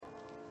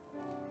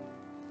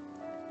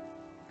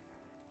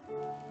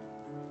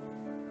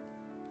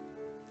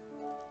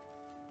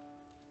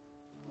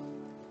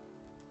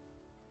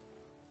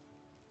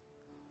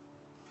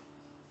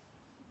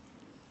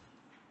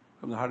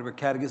From the Heidelberg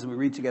Catechism, we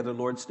read together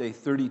Lord's Day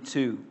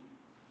 32.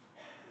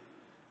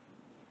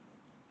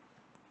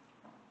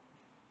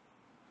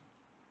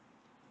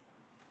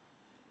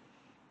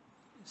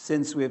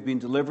 Since we have been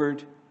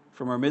delivered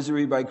from our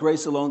misery by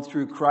grace alone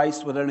through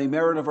Christ without any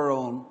merit of our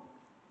own,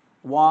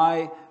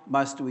 why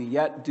must we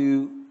yet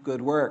do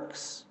good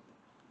works?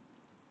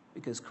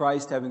 Because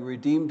Christ, having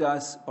redeemed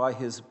us by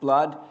his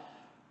blood,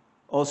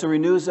 also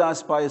renews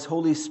us by his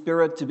Holy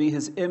Spirit to be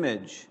his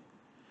image,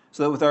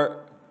 so that with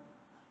our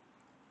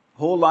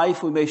whole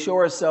life we may show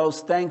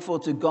ourselves thankful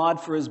to God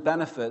for his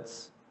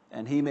benefits,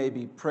 and he may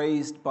be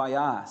praised by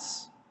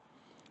us.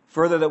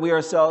 Further, that we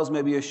ourselves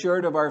may be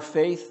assured of our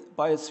faith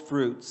by its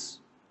fruits,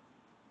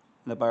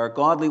 and that by our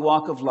godly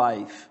walk of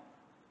life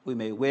we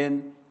may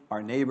win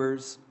our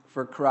neighbors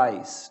for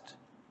Christ.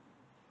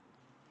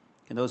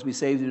 Can those be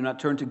saved who do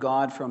not turn to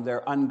God from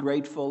their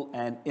ungrateful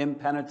and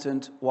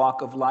impenitent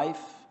walk of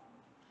life?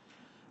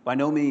 By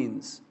no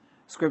means.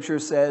 Scripture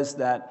says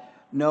that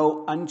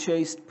no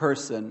unchaste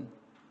person,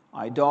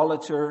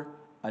 idolater,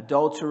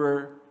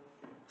 adulterer,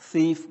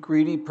 thief,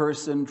 greedy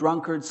person,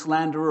 drunkard,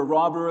 slanderer,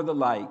 robber, or the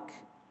like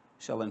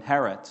shall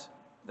inherit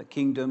the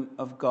kingdom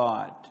of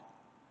God.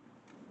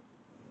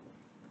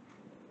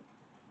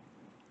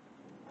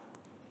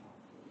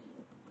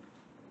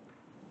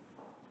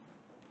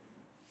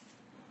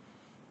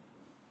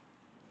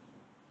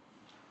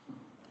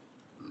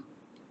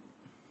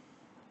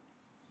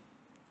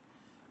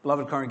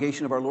 Beloved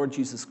congregation of our Lord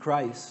Jesus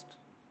Christ,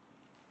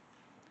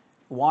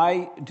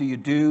 why do you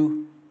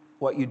do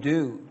what you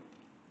do? Do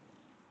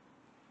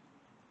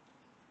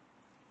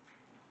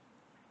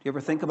you ever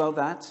think about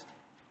that? Do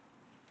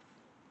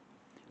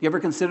you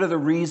ever consider the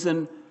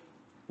reason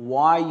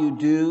why you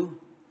do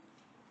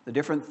the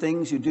different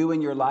things you do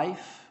in your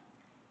life?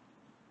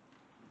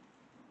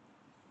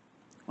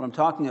 What I'm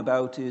talking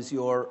about is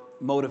your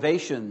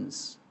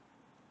motivations.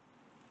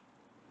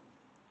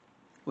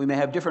 We may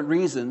have different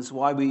reasons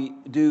why we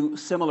do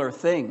similar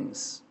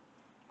things.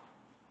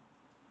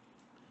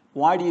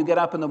 Why do you get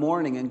up in the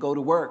morning and go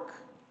to work?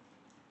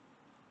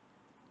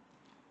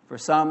 For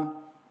some,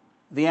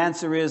 the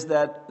answer is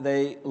that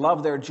they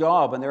love their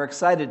job and they're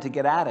excited to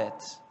get at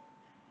it.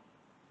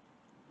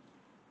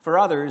 For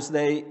others,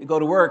 they go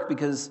to work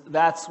because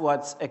that's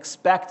what's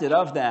expected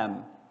of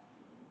them.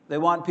 They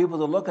want people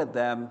to look at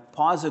them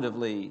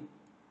positively.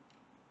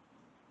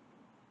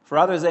 For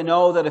others, they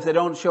know that if they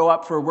don't show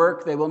up for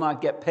work, they will not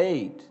get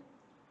paid.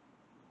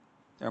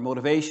 Their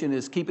motivation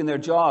is keeping their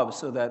jobs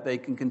so that they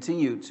can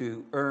continue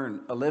to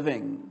earn a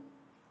living.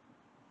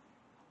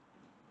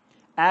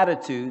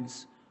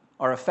 Attitudes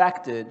are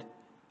affected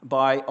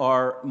by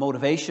our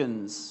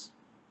motivations.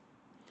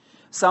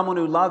 Someone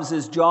who loves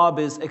his job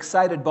is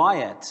excited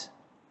by it.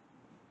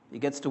 He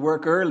gets to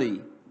work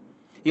early.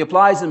 He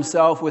applies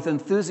himself with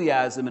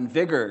enthusiasm and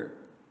vigor.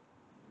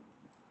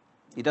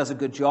 He does a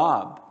good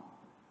job.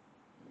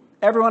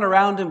 Everyone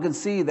around him can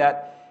see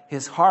that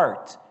his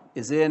heart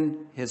is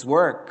in his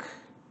work.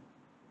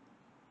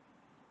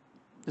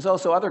 There's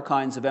also other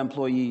kinds of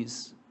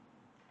employees.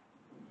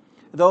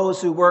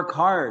 Those who work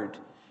hard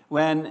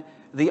when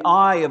the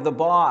eye of the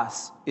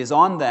boss is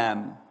on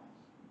them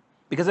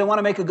because they want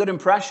to make a good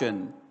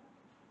impression,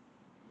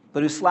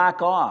 but who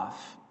slack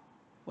off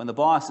when the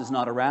boss is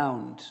not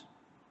around.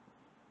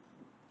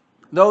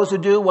 Those who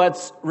do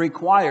what's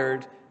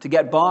required to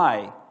get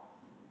by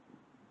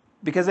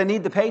because they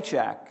need the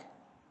paycheck,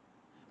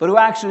 but who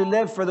actually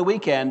live for the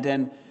weekend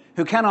and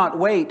who cannot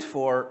wait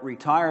for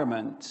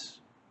retirement.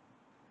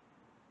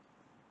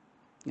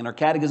 In our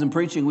catechism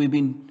preaching,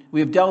 we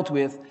have dealt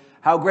with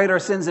how great our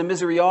sins and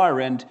misery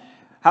are and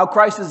how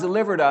Christ has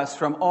delivered us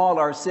from all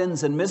our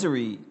sins and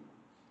misery.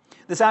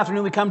 This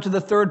afternoon we come to the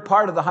third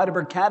part of the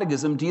Heidelberg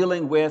Catechism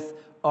dealing with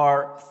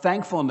our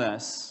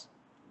thankfulness.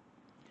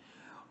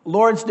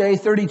 Lord's Day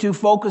 32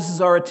 focuses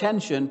our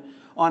attention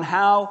on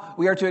how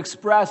we are to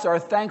express our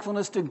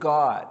thankfulness to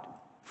God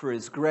for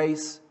his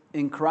grace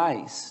in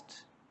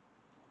Christ.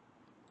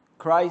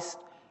 Christ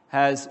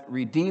has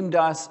redeemed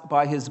us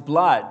by his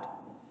blood,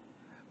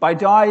 by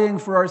dying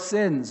for our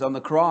sins on the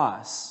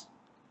cross.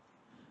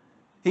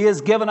 He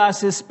has given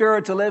us his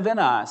Spirit to live in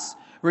us,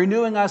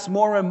 renewing us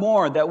more and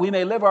more that we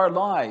may live our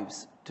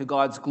lives to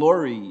God's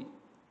glory.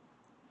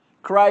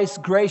 Christ's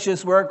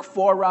gracious work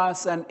for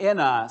us and in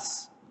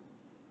us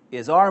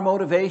is our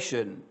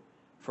motivation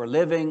for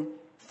living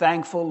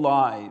thankful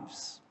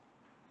lives.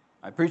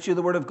 I preach you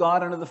the Word of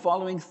God under the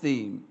following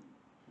theme.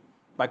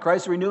 By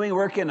Christ's renewing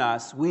work in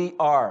us, we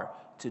are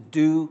to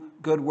do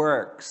good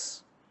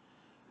works.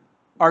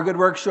 Our good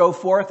works show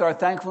forth our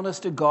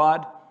thankfulness to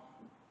God.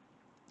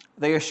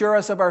 They assure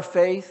us of our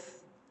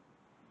faith,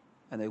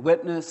 and they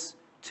witness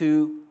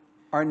to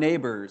our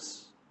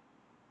neighbors.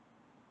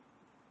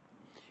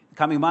 In the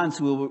coming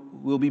months,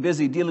 we'll be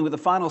busy dealing with the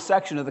final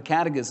section of the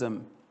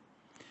Catechism.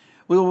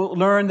 We will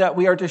learn that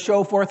we are to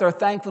show forth our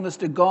thankfulness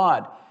to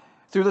God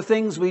through the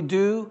things we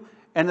do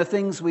and the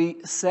things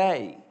we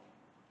say.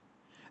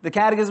 The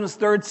Catechism's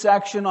third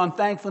section on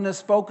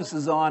thankfulness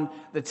focuses on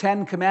the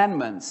 10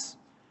 Commandments,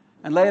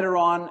 and later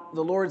on,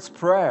 the Lord's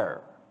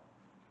Prayer.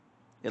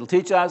 It'll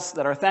teach us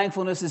that our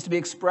thankfulness is to be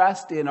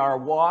expressed in our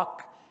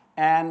walk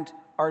and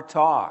our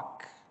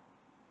talk.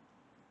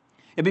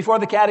 And before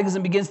the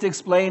Catechism begins to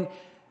explain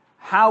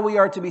how we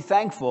are to be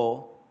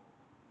thankful,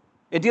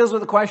 it deals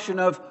with the question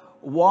of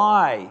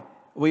why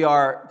we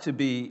are to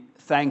be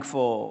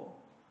thankful.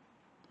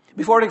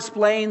 Before it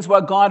explains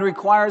what God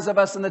requires of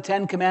us in the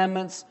Ten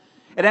Commandments,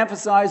 it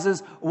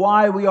emphasizes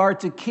why we are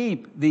to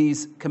keep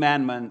these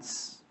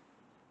commandments.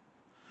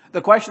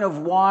 The question of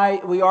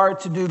why we are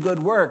to do good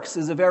works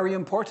is a very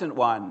important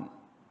one.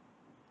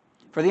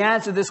 For the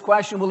answer to this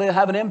question will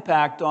have an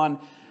impact on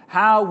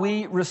how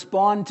we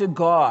respond to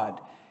God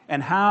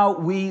and how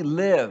we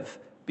live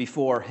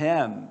before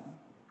Him.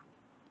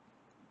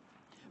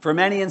 For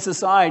many in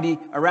society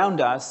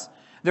around us,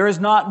 there is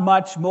not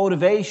much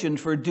motivation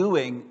for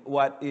doing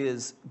what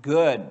is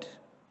good.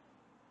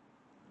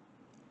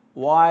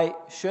 Why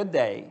should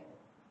they?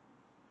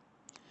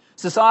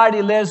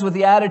 Society lives with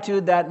the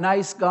attitude that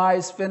nice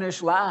guys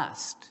finish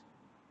last.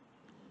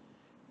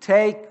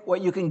 Take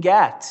what you can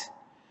get.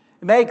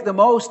 Make the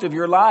most of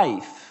your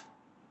life.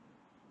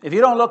 If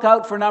you don't look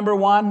out for number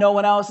one, no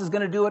one else is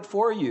going to do it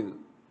for you.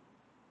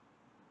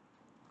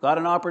 Got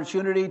an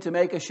opportunity to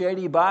make a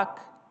shady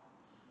buck?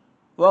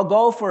 Well,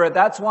 go for it.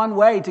 That's one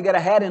way to get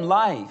ahead in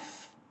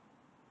life.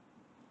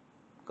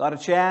 Got a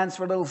chance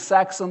for a little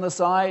sex on the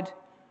side?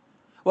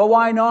 Well,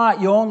 why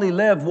not? You only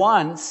live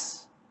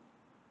once.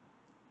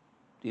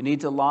 Do you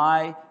need to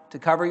lie to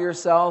cover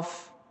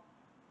yourself?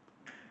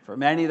 For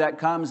many, that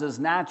comes as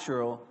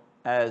natural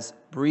as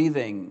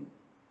breathing.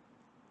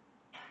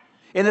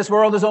 In this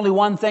world, there's only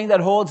one thing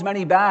that holds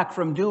many back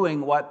from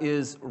doing what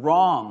is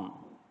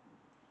wrong.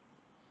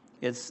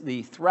 It's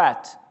the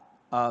threat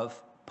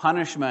of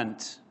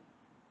punishment.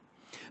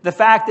 The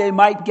fact they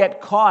might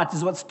get caught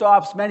is what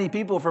stops many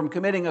people from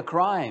committing a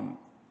crime.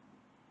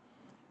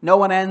 No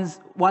one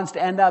wants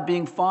to end up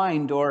being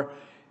fined or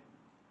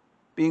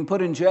being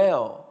put in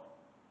jail.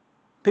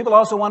 People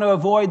also want to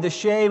avoid the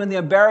shame and the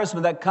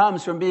embarrassment that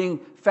comes from being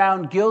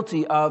found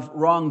guilty of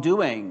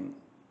wrongdoing.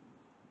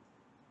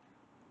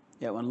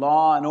 Yet when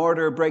law and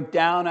order break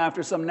down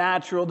after some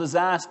natural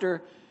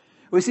disaster,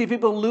 we see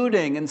people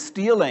looting and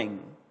stealing.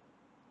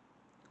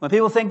 When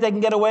people think they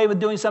can get away with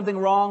doing something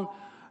wrong,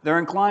 they're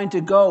inclined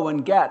to go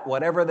and get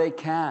whatever they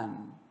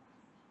can.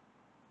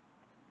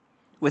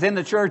 Within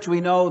the church, we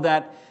know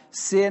that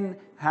sin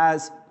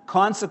has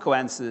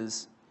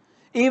consequences,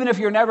 even if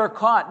you're never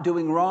caught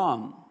doing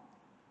wrong.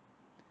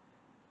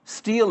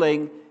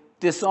 Stealing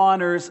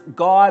dishonors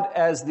God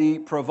as the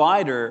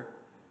provider.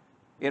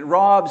 It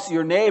robs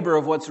your neighbor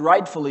of what's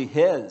rightfully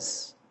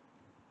his.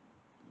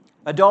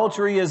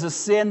 Adultery is a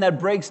sin that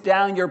breaks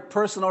down your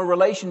personal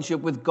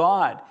relationship with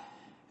God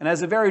and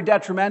has a very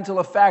detrimental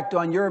effect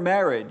on your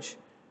marriage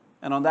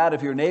and on that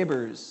of your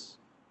neighbors.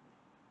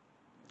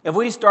 If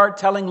we start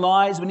telling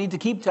lies, we need to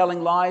keep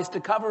telling lies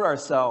to cover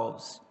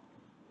ourselves.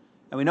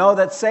 And we know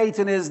that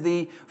Satan is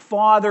the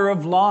father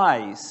of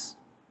lies.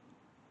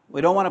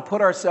 We don't want to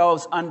put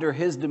ourselves under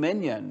his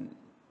dominion.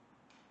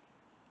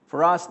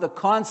 For us, the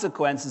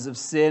consequences of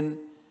sin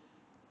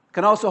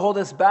can also hold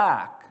us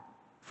back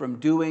from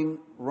doing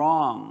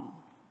wrong.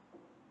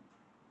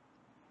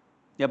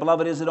 Yet,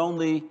 beloved, is it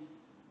only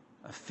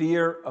a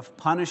fear of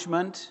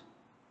punishment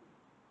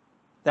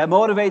that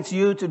motivates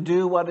you to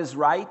do what is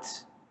right?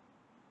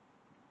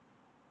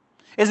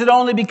 Is it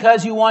only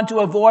because you want to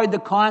avoid the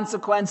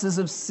consequences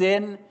of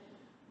sin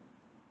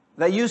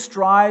that you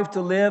strive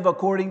to live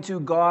according to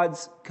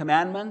God's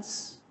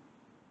commandments?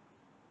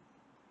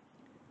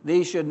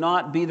 These should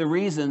not be the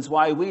reasons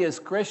why we as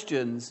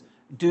Christians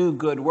do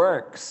good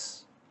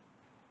works.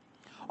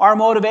 Our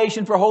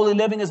motivation for holy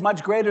living is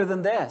much greater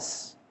than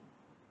this.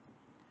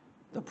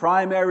 The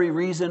primary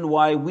reason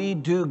why we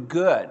do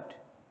good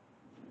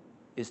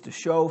is to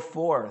show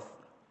forth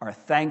our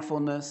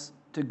thankfulness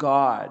to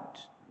God.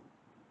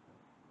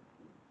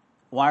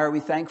 Why are we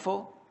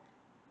thankful?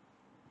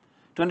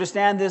 To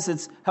understand this,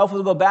 it's helpful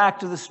to go back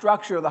to the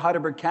structure of the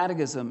Heidelberg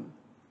Catechism.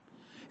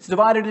 It's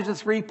divided into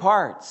 3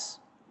 parts.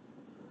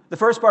 The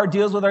first part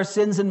deals with our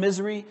sins and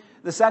misery,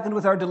 the second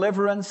with our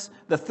deliverance,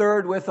 the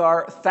third with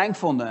our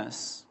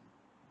thankfulness.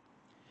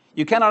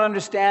 You cannot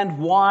understand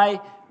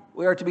why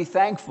we are to be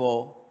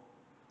thankful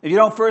if you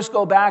don't first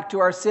go back to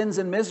our sins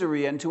and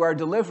misery and to our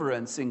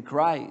deliverance in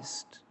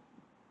Christ.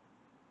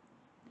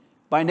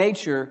 By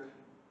nature,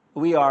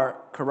 we are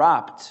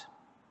corrupt.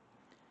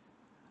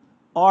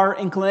 Our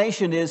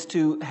inclination is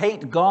to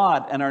hate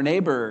God and our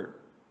neighbor.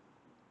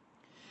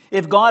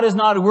 If God is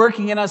not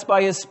working in us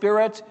by His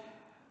Spirit,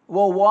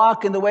 we'll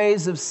walk in the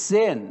ways of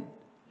sin,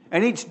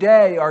 and each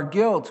day our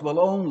guilt will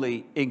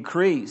only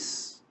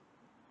increase.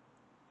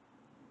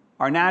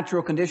 Our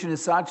natural condition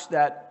is such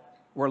that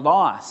we're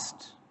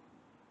lost.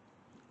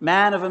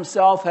 Man of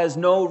himself has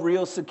no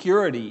real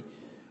security,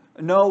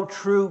 no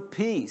true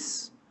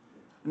peace,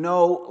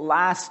 no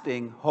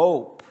lasting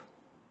hope.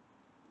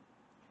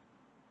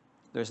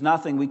 There's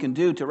nothing we can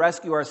do to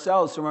rescue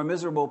ourselves from our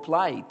miserable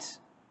plight.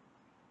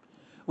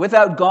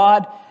 Without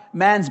God,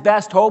 man's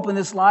best hope in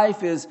this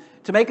life is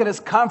to make it as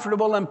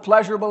comfortable and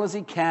pleasurable as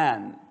he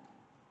can.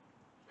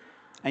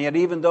 And yet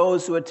even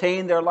those who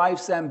attain their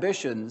life's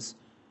ambitions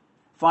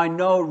find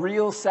no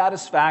real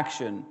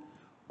satisfaction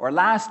or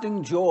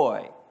lasting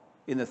joy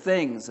in the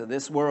things of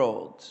this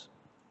world.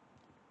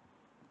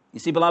 You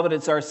see, beloved,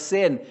 it's our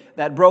sin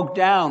that broke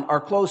down our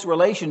close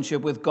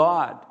relationship with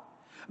God.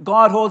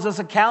 God holds us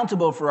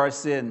accountable for our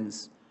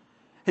sins.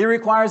 He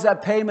requires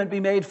that payment be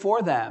made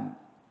for them.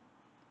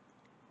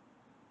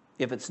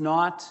 If it's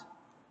not,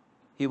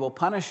 He will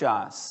punish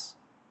us.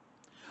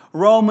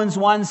 Romans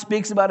 1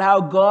 speaks about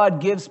how God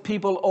gives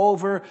people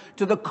over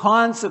to the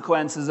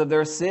consequences of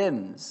their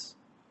sins.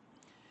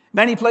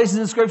 Many places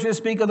in Scripture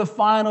speak of the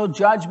final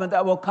judgment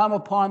that will come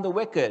upon the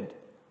wicked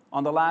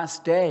on the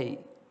last day.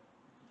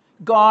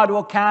 God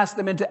will cast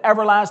them into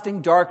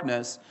everlasting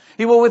darkness.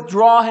 He will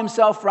withdraw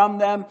Himself from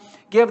them,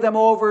 give them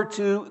over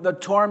to the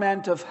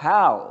torment of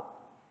hell.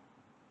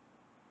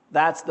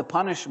 That's the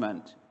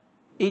punishment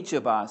each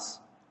of us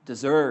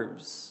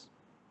deserves.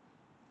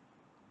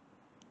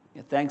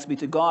 Yet thanks be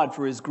to God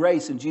for His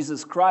grace in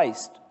Jesus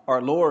Christ,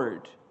 our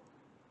Lord.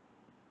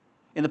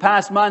 In the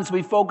past months,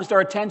 we focused our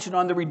attention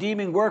on the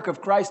redeeming work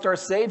of Christ our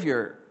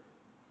Savior.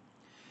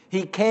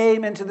 He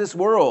came into this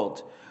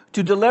world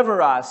to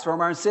deliver us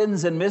from our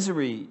sins and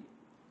misery.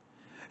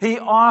 He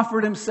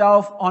offered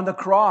Himself on the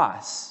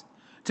cross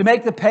to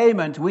make the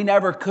payment we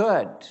never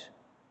could.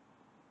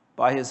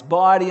 By His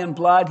body and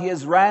blood, He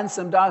has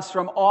ransomed us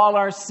from all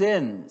our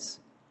sins.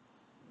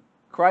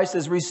 Christ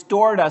has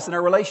restored us in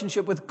our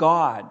relationship with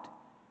God.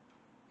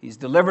 He's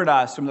delivered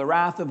us from the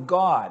wrath of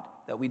God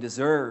that we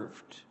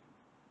deserved.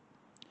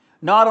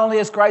 Not only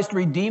has Christ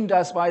redeemed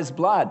us by His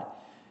blood,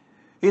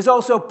 He's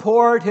also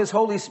poured His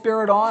Holy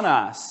Spirit on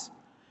us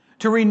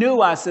to renew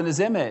us in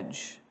His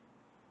image.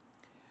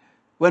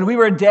 When we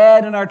were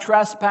dead in our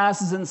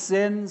trespasses and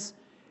sins,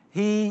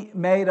 He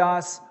made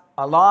us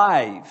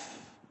alive.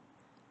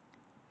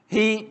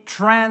 He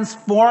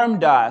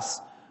transformed us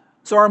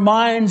so our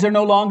minds are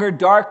no longer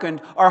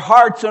darkened, our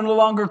hearts are no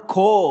longer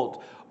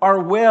cold, our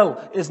will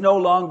is no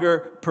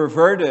longer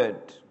perverted.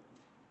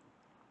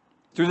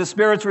 Through the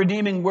Spirit's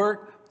redeeming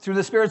work, through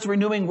the Spirit's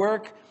renewing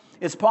work,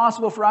 it's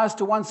possible for us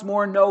to once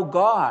more know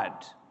God.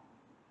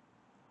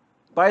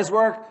 By His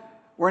work,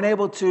 we're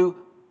enabled to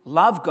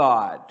love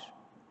God.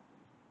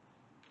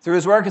 Through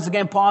His work, it's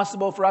again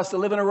possible for us to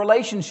live in a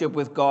relationship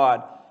with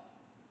God,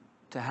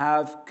 to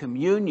have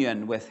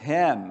communion with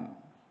Him.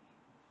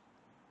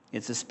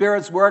 It's the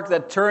Spirit's work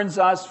that turns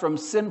us from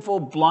sinful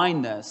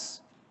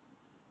blindness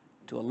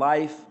to a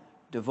life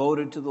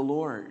devoted to the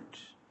Lord.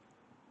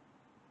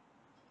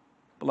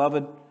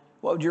 Beloved,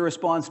 what would your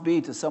response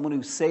be to someone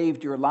who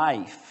saved your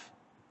life?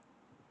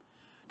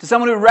 To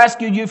someone who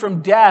rescued you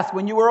from death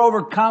when you were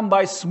overcome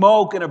by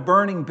smoke in a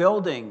burning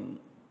building?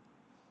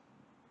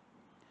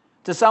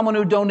 To someone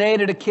who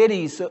donated a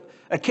kidney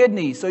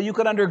so you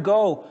could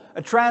undergo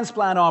a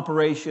transplant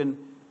operation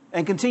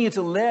and continue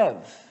to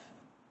live?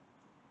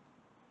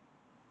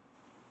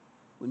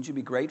 Wouldn't you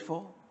be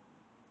grateful?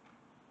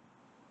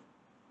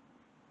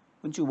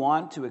 Wouldn't you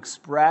want to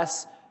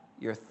express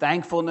your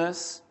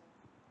thankfulness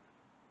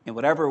in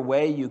whatever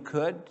way you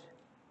could?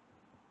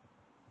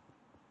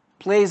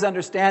 Please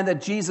understand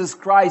that Jesus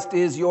Christ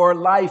is your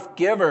life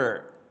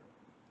giver.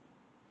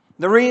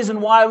 The reason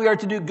why we are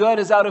to do good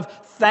is out of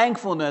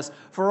thankfulness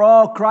for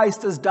all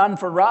Christ has done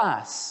for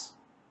us.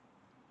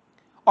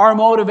 Our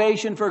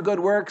motivation for good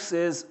works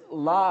is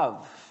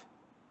love.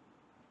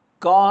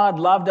 God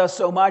loved us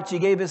so much, He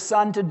gave His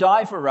Son to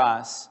die for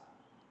us.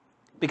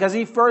 Because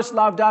He first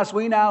loved us,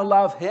 we now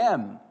love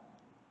Him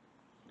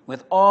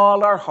with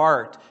all our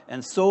heart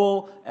and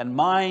soul and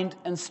mind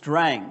and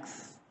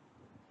strength.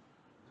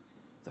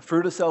 The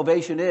fruit of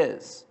salvation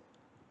is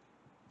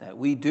that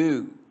we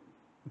do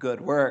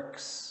good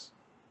works.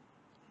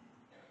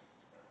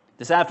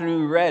 This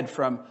afternoon we read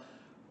from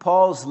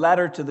Paul's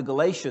letter to the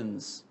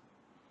Galatians.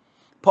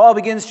 Paul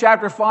begins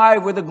chapter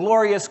 5 with a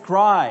glorious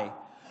cry,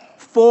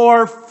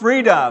 "For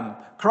freedom,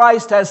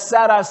 Christ has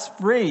set us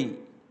free."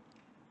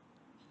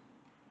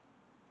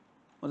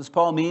 What does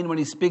Paul mean when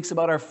he speaks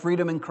about our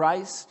freedom in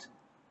Christ?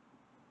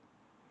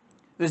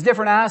 There's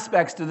different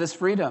aspects to this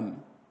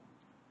freedom.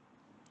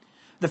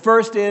 The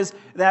first is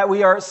that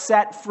we are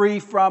set free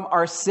from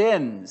our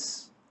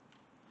sins.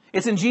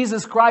 It's in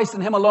Jesus Christ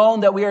and Him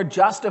alone that we are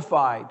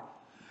justified.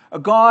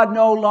 God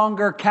no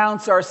longer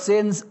counts our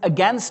sins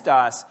against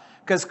us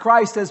because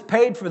Christ has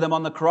paid for them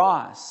on the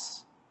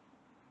cross.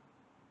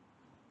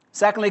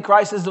 Secondly,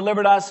 Christ has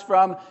delivered us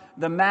from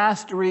the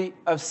mastery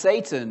of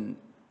Satan.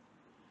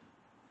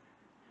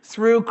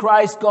 Through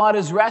Christ, God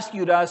has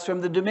rescued us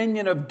from the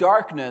dominion of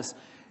darkness.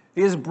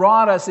 He has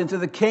brought us into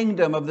the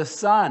kingdom of the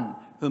Son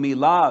whom He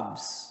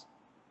loves.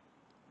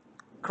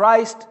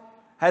 Christ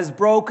has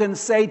broken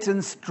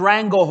Satan's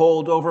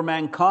stranglehold over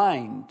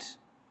mankind.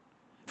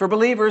 For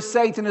believers,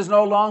 Satan is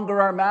no longer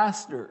our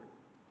master.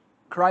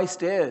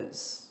 Christ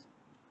is.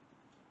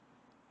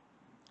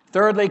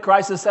 Thirdly,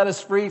 Christ has set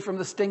us free from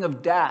the sting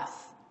of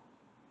death.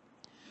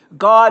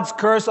 God's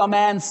curse on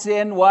man's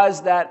sin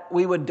was that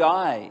we would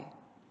die.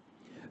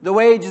 The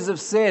wages of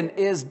sin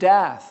is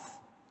death.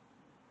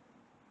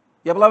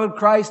 Yet, beloved,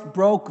 Christ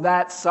broke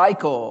that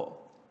cycle.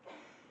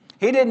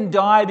 He didn't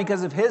die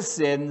because of his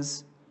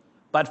sins,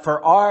 but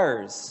for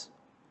ours.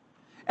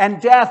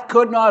 And death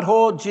could not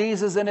hold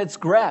Jesus in its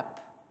grip.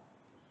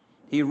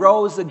 He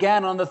rose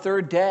again on the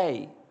third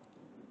day.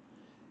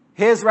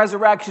 His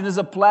resurrection is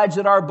a pledge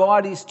that our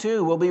bodies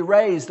too will be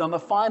raised on the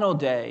final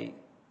day.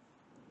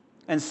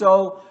 And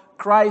so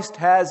Christ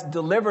has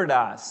delivered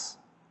us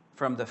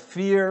from the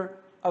fear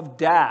of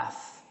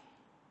death.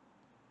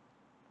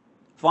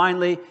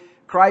 Finally,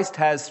 Christ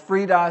has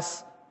freed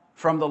us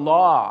from the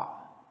law.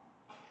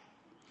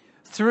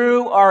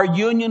 Through our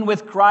union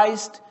with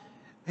Christ,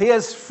 he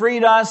has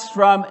freed us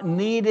from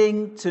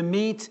needing to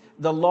meet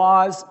the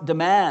law's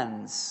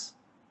demands.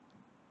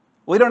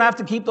 We don't have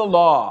to keep the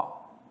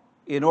law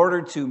in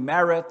order to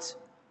merit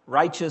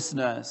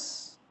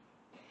righteousness.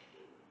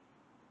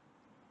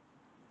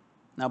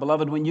 Now,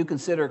 beloved, when you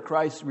consider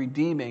Christ's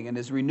redeeming and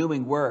his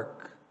renewing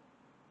work,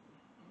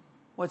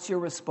 what's your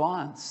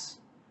response?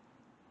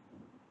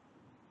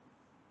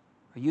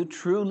 Are you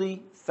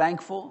truly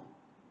thankful?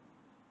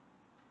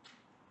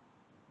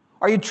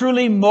 Are you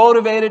truly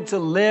motivated to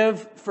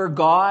live for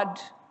God?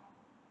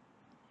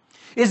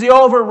 Is the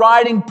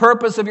overriding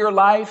purpose of your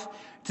life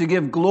to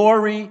give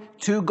glory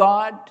to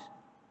God?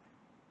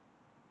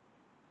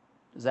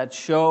 Does that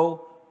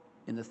show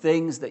in the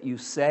things that you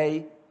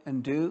say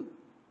and do?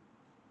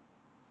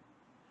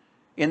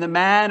 In the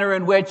manner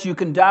in which you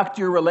conduct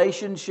your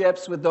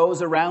relationships with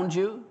those around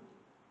you?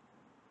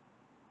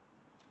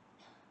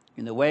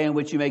 In the way in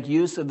which you make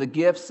use of the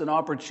gifts and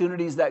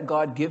opportunities that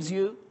God gives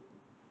you?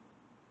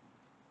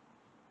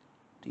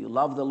 Do you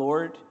love the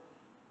Lord?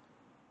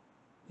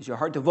 Is your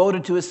heart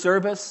devoted to his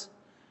service?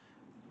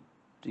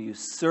 Do you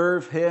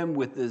serve him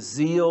with the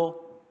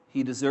zeal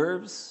he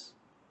deserves?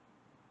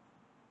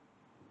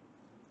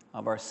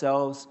 Of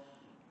ourselves,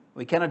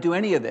 we cannot do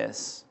any of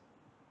this.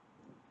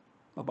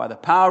 But by the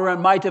power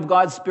and might of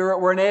God's Spirit,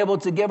 we're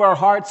enabled to give our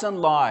hearts and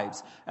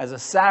lives as a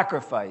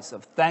sacrifice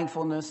of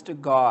thankfulness to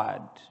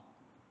God.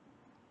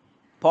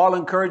 Paul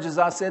encourages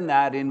us in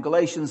that in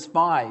Galatians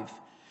 5.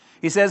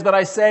 He says, "But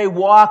I say,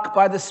 walk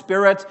by the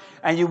Spirit,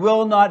 and you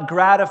will not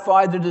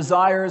gratify the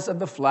desires of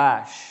the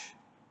flesh."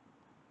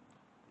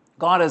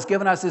 God has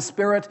given us his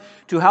Spirit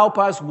to help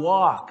us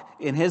walk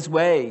in his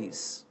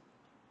ways.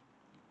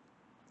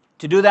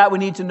 To do that, we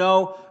need to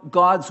know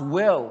God's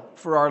will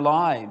for our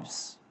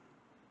lives.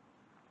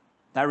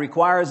 That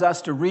requires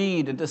us to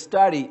read and to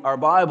study our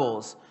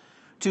Bibles,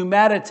 to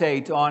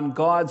meditate on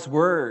God's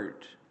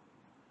Word.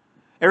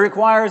 It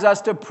requires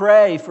us to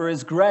pray for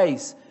his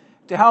grace,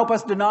 to help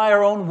us deny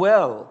our own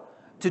will,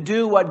 to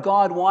do what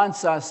God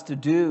wants us to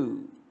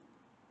do.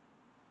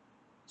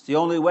 It's the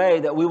only way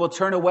that we will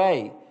turn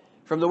away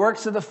from the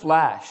works of the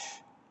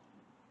flesh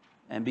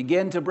and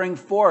begin to bring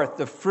forth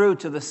the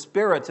fruit of the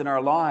Spirit in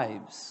our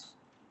lives.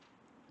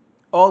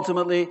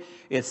 Ultimately,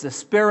 it's the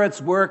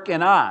Spirit's work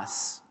in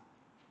us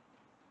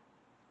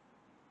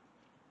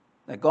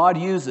that God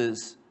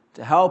uses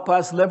to help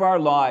us live our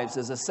lives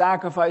as a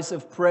sacrifice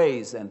of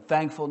praise and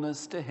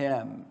thankfulness to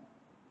him.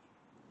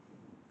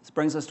 This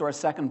brings us to our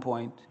second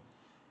point,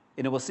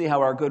 and we'll see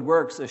how our good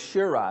works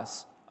assure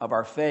us of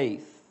our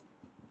faith.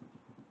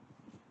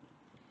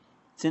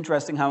 It's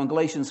interesting how in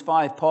Galatians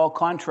 5, Paul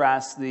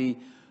contrasts the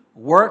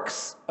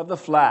works of the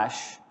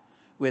flesh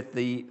with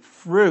the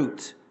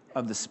fruit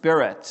of the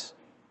Spirit.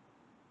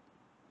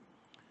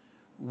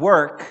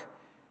 Work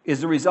is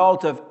the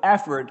result of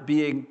effort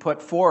being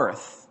put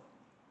forth.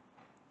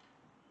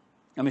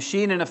 A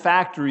machine in a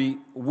factory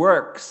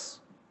works.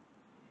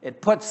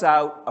 It puts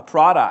out a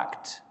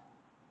product.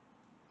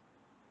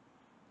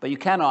 But you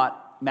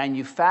cannot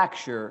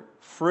manufacture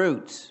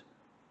fruit.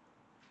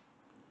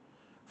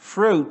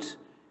 Fruit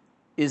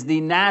is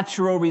the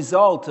natural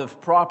result of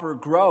proper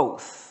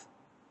growth.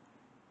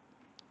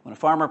 When a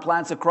farmer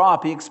plants a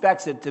crop, he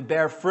expects it to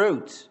bear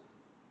fruit.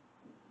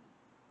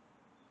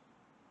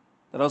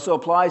 That also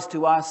applies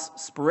to us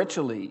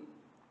spiritually.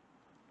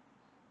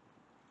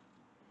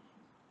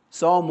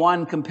 Psalm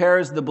 1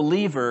 compares the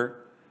believer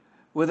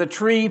with a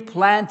tree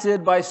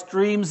planted by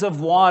streams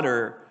of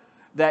water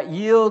that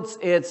yields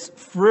its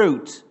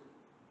fruit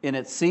in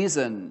its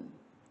season.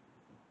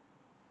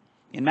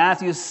 In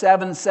Matthew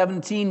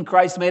 7:17,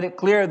 Christ made it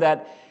clear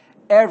that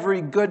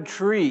every good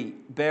tree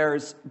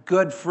bears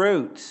good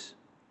fruit.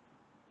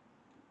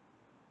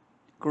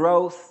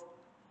 Growth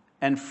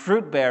and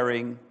fruit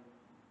bearing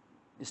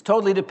is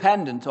totally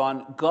dependent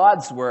on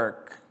God's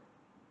work.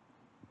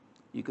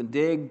 You can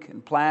dig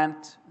and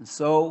plant and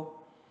sow.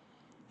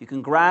 You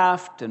can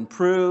graft and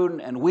prune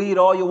and weed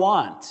all you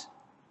want.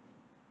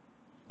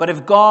 But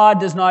if God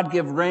does not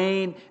give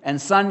rain and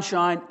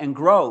sunshine and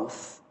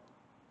growth,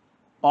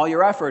 all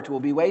your effort will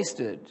be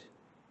wasted.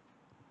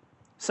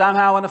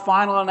 Somehow, in the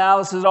final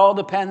analysis, it all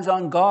depends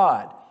on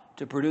God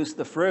to produce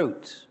the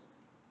fruit.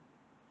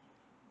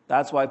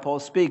 That's why Paul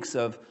speaks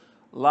of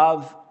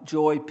love,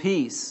 joy,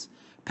 peace,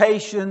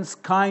 patience,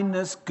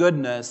 kindness,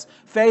 goodness,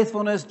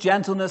 faithfulness,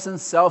 gentleness, and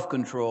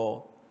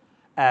self-control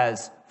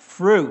as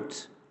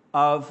fruit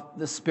of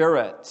the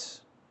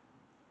Spirit.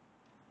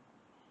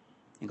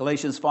 In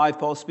Galatians 5,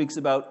 Paul speaks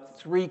about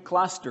 3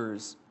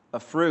 clusters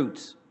of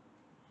fruit.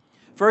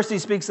 First, he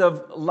speaks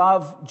of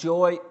love,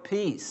 joy,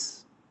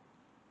 peace.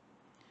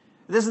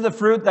 This is the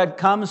fruit that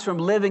comes from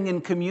living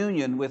in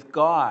communion with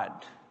God.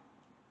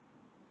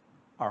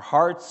 Our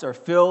hearts are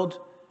filled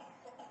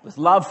with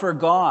love for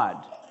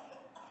God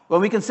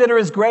when we consider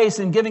His grace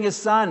in giving His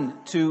Son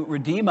to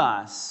redeem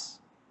us.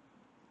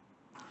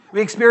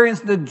 We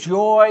experience the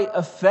joy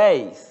of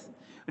faith,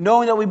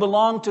 knowing that we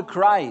belong to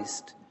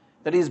Christ,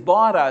 that He's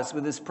bought us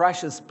with His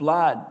precious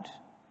blood.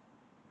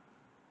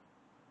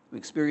 We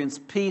experience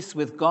peace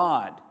with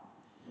God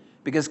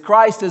because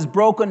Christ has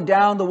broken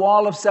down the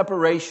wall of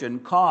separation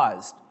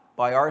caused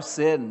by our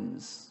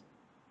sins.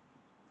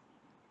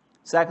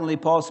 Secondly,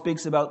 Paul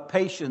speaks about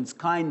patience,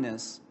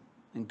 kindness,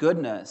 and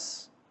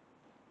goodness.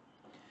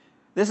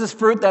 This is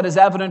fruit that is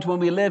evident when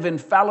we live in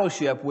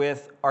fellowship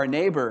with our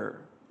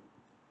neighbor.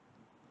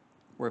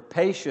 We're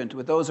patient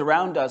with those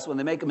around us when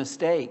they make a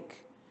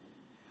mistake.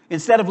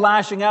 Instead of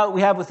lashing out,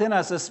 we have within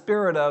us a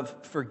spirit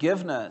of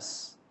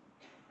forgiveness.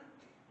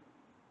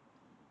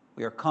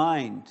 We are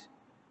kind.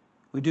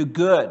 We do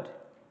good,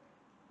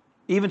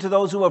 even to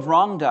those who have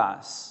wronged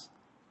us.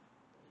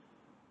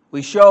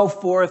 We show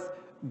forth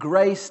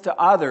grace to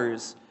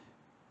others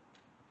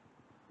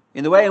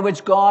in the way in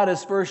which God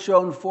has first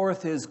shown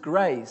forth His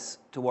grace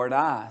toward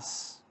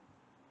us.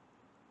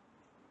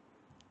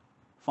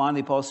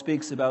 Finally, Paul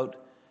speaks about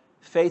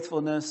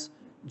faithfulness,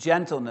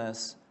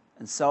 gentleness,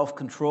 and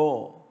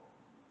self-control.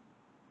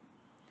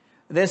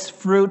 This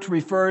fruit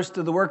refers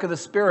to the work of the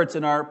spirits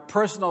in our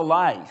personal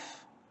life,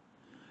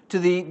 to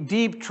the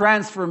deep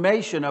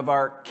transformation of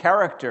our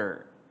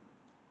character.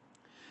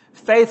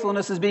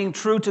 Faithfulness is being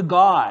true to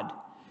God,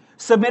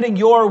 submitting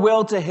your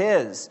will to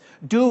His,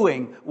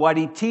 doing what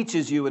He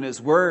teaches you in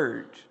His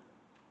Word.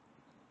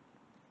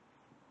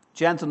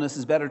 Gentleness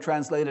is better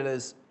translated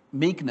as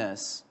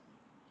meekness.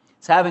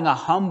 It's having a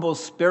humble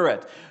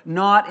spirit,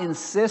 not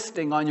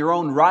insisting on your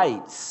own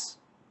rights.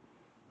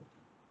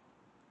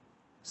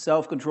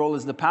 Self-control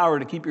is the power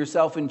to keep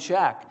yourself in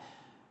check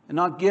and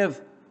not give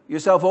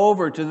yourself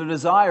over to the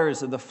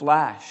desires of the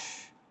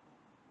flesh.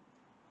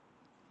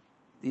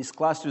 These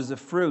clusters of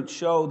fruit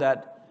show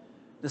that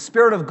the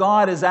Spirit of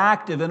God is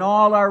active in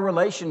all our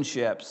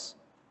relationships.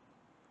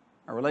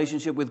 Our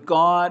relationship with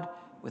God,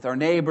 with our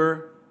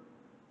neighbor,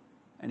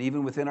 and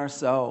even within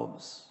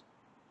ourselves.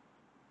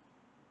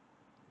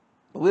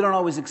 But we don't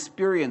always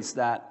experience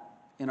that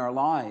in our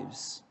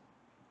lives.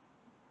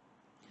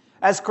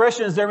 As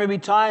Christians, there may be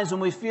times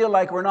when we feel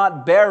like we're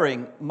not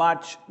bearing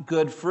much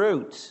good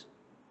fruit.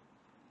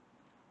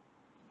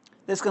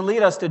 This can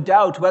lead us to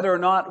doubt whether or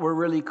not we're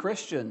really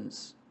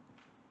Christians.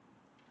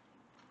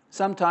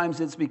 Sometimes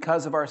it's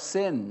because of our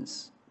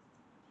sins.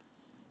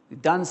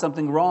 We've done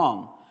something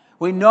wrong.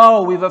 We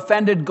know we've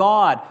offended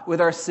God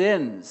with our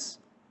sins.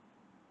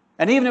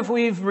 And even if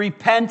we've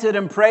repented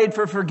and prayed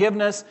for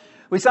forgiveness,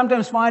 we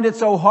sometimes find it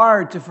so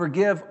hard to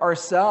forgive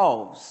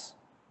ourselves.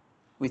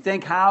 We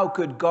think, how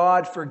could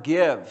God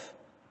forgive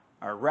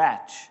a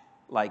wretch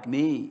like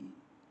me?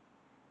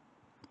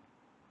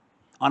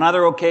 On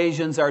other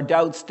occasions, our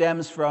doubt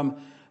stems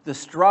from the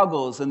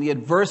struggles and the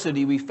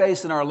adversity we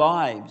face in our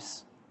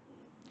lives.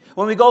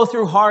 When we go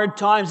through hard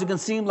times, it can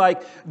seem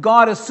like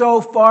God is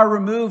so far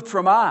removed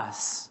from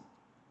us.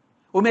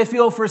 We may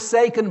feel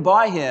forsaken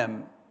by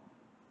Him.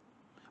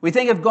 We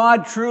think, if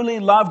God truly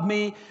loved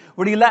me,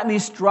 would He let me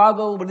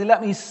struggle? Would He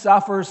let me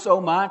suffer so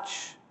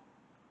much?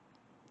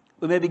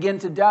 We may begin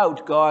to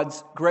doubt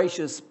God's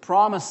gracious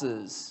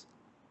promises.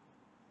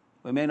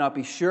 We may not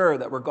be sure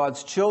that we're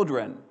God's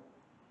children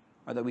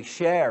or that we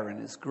share in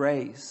His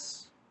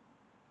grace.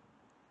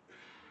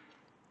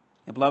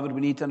 And beloved, we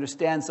need to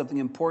understand something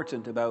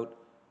important about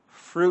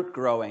fruit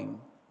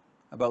growing,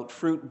 about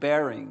fruit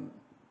bearing.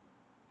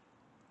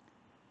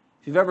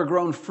 If you've ever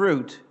grown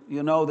fruit,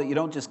 you'll know that you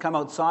don't just come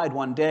outside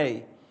one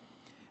day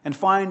and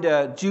find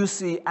a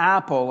juicy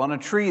apple on a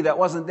tree that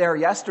wasn't there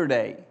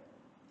yesterday.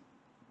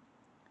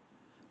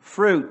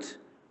 Fruit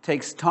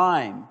takes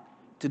time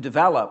to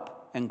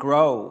develop and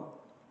grow.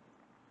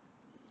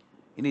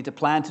 You need to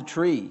plant a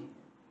tree.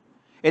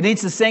 It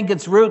needs to sink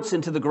its roots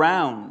into the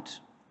ground.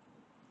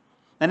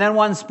 And then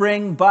one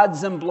spring,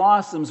 buds and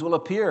blossoms will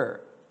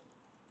appear.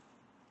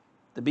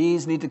 The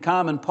bees need to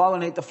come and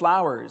pollinate the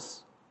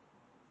flowers.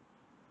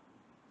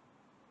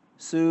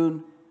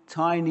 Soon,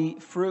 tiny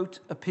fruit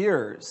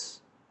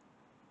appears.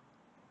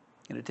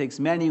 And it takes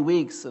many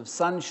weeks of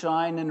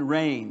sunshine and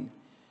rain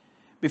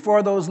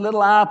before those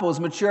little apples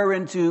mature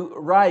into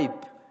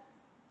ripe,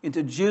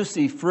 into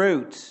juicy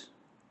fruit.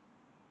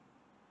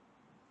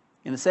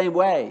 In the same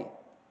way,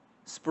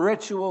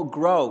 spiritual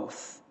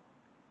growth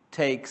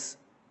takes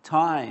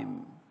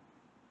time.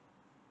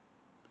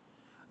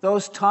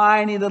 Those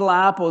tiny little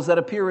apples that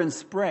appear in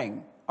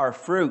spring are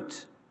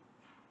fruit.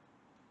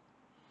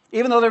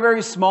 Even though they're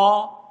very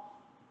small,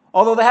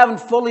 although they haven't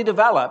fully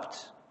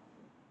developed,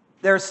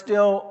 they're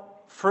still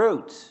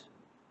fruit.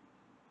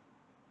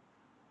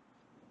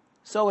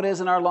 So it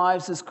is in our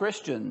lives as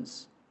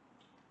Christians.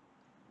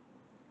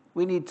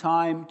 We need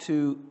time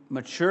to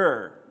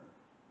mature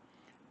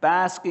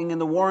basking in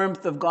the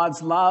warmth of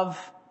God's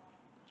love,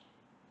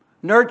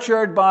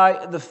 nurtured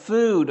by the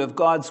food of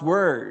God's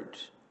word.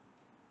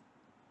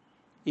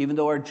 Even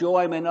though our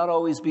joy may not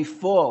always be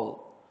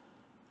full,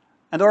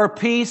 and our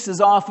peace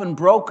is often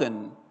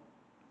broken,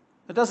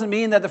 that doesn't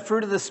mean that the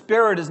fruit of the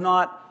Spirit is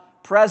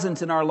not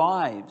present in our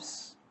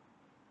lives.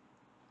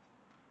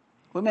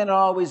 We may not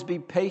always be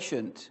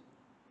patient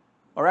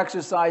or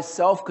exercise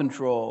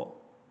self-control.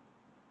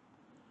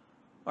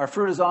 Our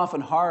fruit is often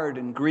hard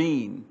and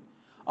green,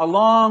 a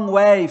long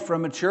way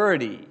from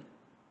maturity.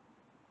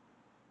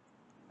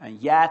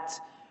 And yet,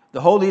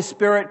 the Holy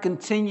Spirit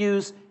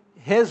continues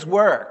His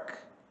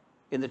work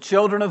in the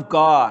children of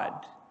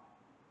God.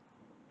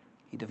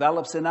 He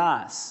develops in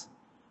us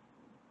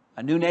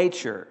a new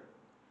nature,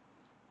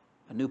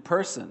 a new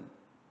person,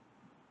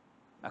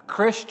 a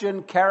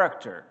Christian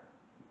character,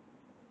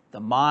 the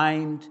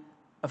mind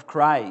of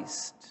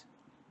Christ.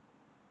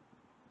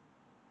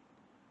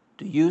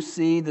 Do you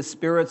see the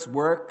Spirit's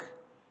work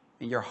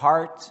in your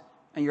heart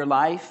and your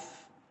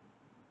life?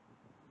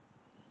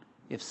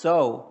 If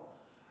so,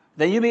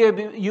 then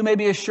you may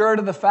be assured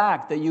of the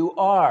fact that you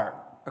are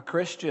a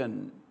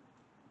Christian.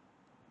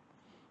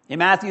 In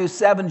Matthew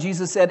 7,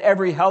 Jesus said,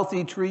 "Every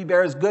healthy tree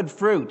bears good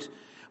fruit,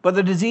 but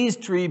the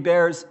diseased tree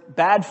bears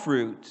bad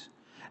fruit.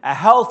 A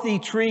healthy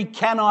tree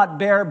cannot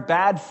bear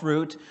bad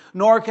fruit,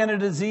 nor can a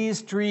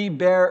diseased tree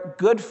bear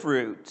good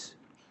fruit."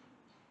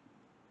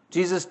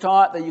 Jesus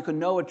taught that you can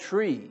know a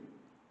tree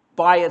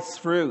by its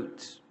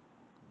fruit.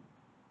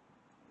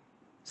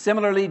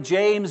 Similarly,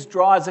 James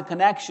draws a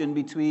connection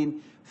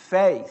between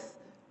faith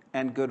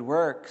and good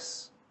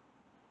works.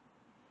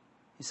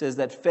 He says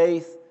that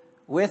faith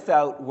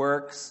without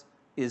works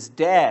is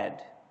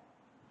dead.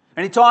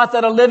 And he taught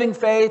that a living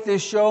faith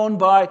is shown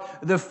by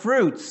the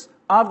fruits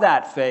of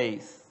that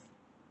faith.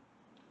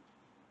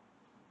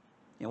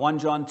 In 1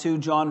 John 2,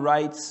 John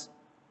writes,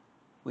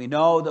 "We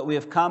know that we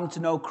have come to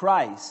know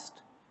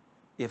Christ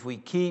if we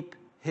keep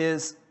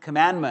His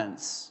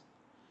commandments.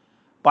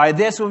 By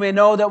this we may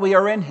know that we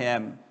are in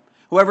Him.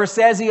 Whoever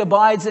says he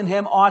abides in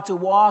Him ought to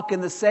walk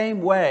in the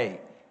same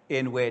way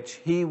in which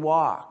He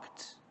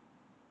walked."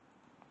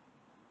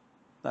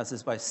 Thus,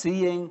 it's by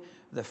seeing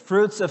the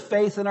fruits of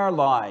faith in our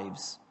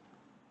lives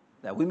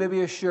that we may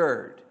be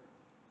assured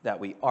that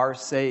we are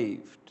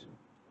saved.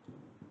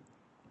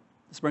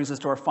 This brings us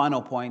to our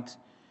final point,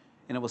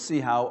 and we'll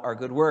see how our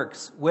good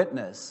works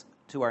witness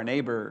to our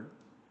neighbor.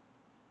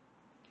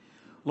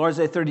 Lord's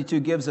Day 32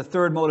 gives a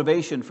third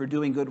motivation for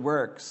doing good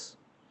works.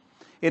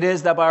 It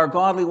is that by our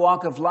godly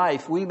walk of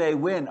life, we may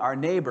win our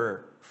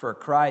neighbor for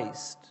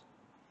Christ.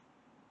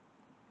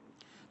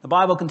 The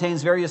Bible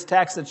contains various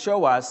texts that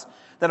show us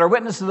that our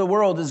witness to the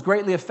world is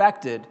greatly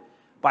affected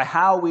by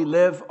how we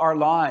live our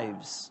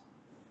lives.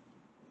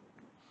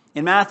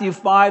 In Matthew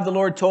 5, the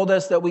Lord told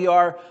us that we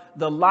are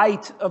the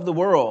light of the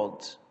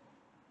world.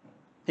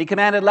 He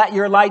commanded, "Let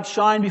your light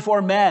shine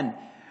before men,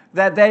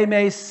 that they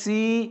may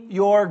see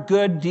your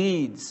good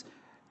deeds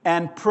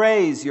and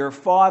praise your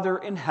Father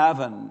in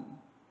heaven."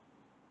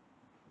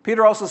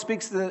 Peter also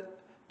speaks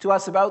to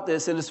us about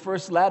this in his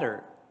first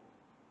letter.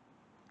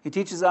 He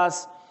teaches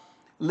us,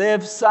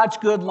 "Live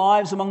such good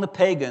lives among the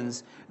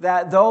pagans,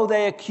 that though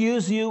they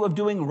accuse you of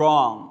doing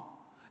wrong,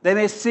 they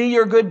may see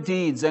your good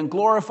deeds and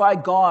glorify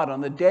God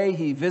on the day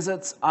He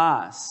visits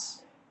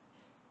us."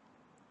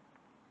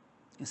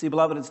 You see,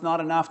 beloved, it's not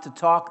enough to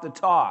talk the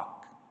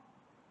talk.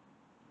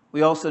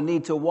 We also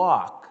need to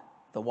walk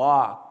the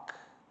walk.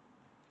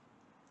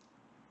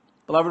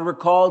 Beloved, we're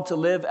called to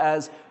live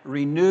as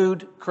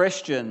renewed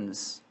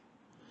Christians.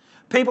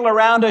 People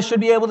around us should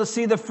be able to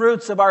see the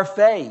fruits of our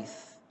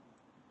faith.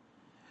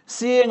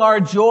 Seeing our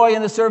joy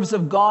in the service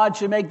of God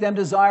should make them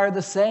desire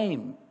the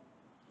same.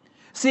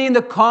 Seeing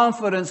the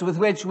confidence with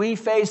which we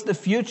face the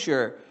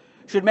future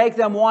should make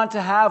them want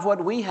to have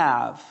what we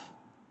have.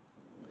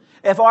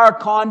 If our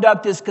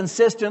conduct is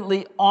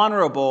consistently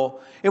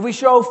honorable, if we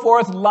show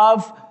forth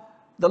love,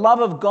 the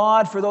love of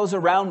God for those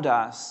around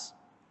us,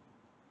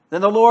 then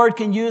the Lord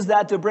can use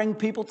that to bring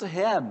people to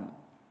Him.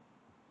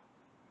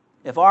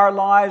 If our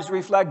lives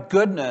reflect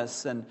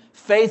goodness and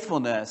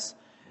faithfulness,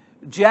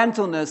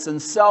 gentleness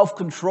and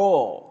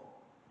self-control,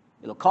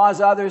 it'll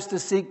cause others to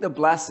seek the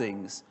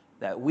blessings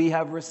that we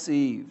have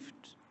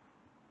received.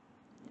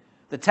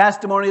 The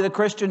testimony of the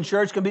Christian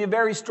church can be a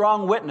very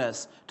strong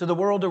witness to the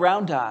world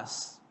around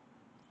us.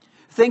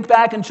 Think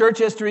back in church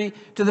history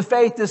to the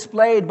faith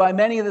displayed by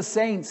many of the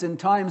saints in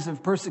times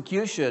of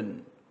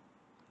persecution.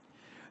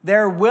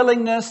 Their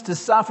willingness to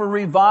suffer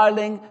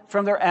reviling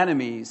from their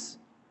enemies,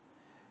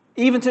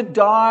 even to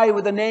die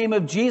with the name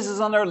of Jesus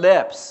on their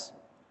lips,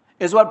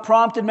 is what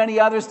prompted many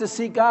others to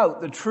seek out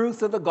the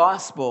truth of the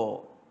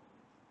gospel.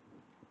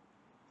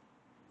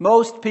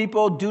 Most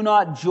people do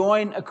not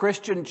join a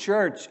Christian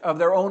church of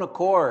their own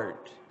accord.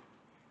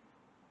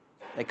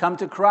 They come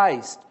to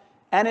Christ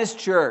and His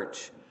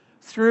church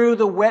through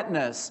the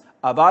witness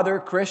of other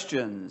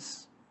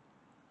Christians.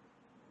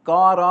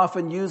 God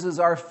often uses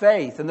our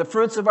faith and the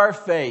fruits of our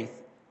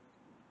faith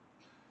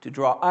to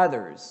draw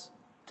others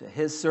to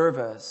His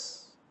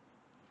service.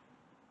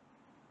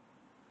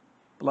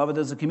 Beloved,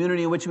 does the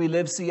community in which we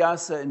live see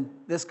us in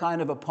this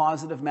kind of a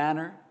positive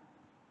manner?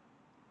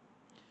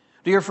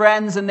 Do your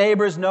friends and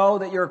neighbors know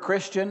that you're a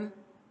Christian?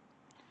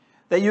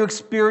 That you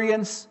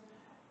experience,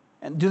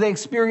 and do they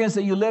experience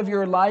that you live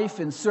your life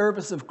in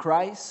service of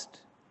Christ?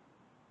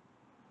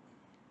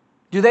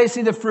 Do they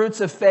see the fruits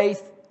of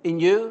faith in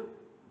you?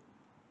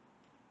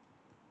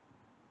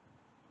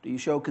 Do you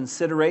show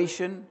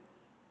consideration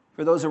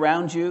for those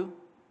around you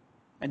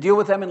and deal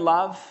with them in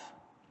love?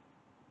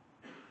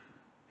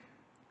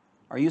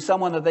 Are you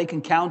someone that they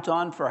can count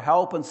on for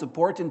help and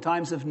support in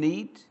times of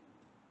need?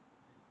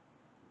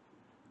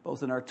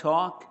 Both in our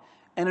talk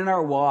and in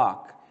our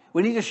walk,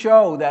 we need to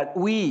show that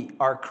we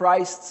are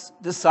Christ's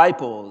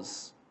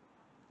disciples.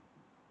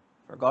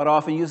 For God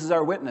often uses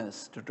our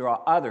witness to draw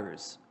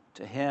others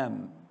to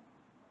Him.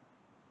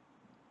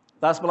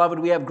 Thus, beloved,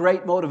 we have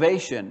great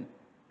motivation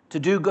to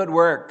do good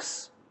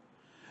works.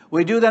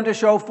 We do them to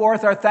show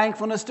forth our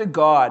thankfulness to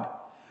God,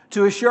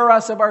 to assure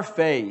us of our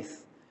faith,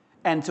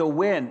 and to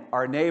win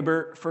our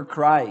neighbor for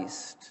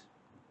Christ.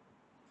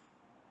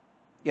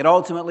 Yet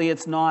ultimately,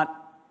 it's not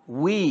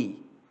we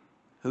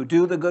who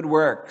do the good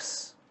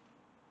works.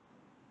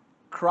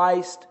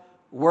 Christ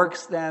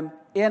works them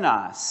in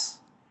us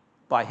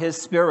by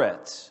His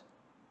Spirit.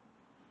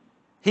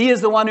 He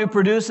is the one who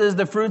produces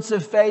the fruits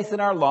of faith in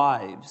our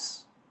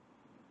lives.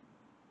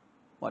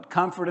 What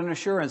comfort and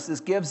assurance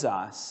this gives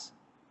us.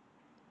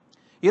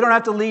 You don't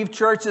have to leave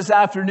church this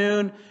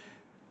afternoon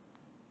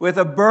with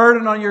a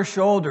burden on your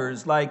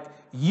shoulders like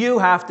you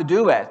have to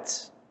do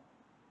it.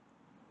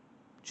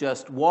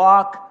 Just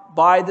walk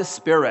by the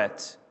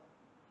Spirit,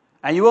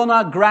 and you will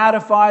not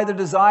gratify the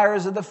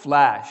desires of the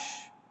flesh.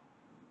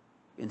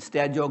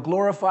 Instead, you'll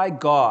glorify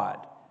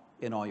God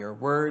in all your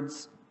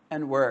words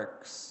and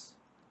works.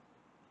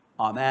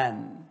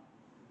 Amen.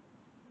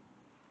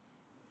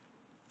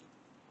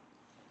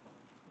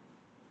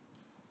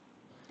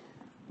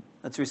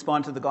 Let's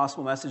respond to the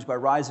gospel message by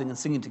rising and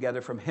singing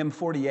together from hymn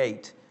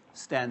 48,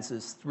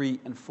 stanzas 3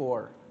 and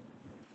 4.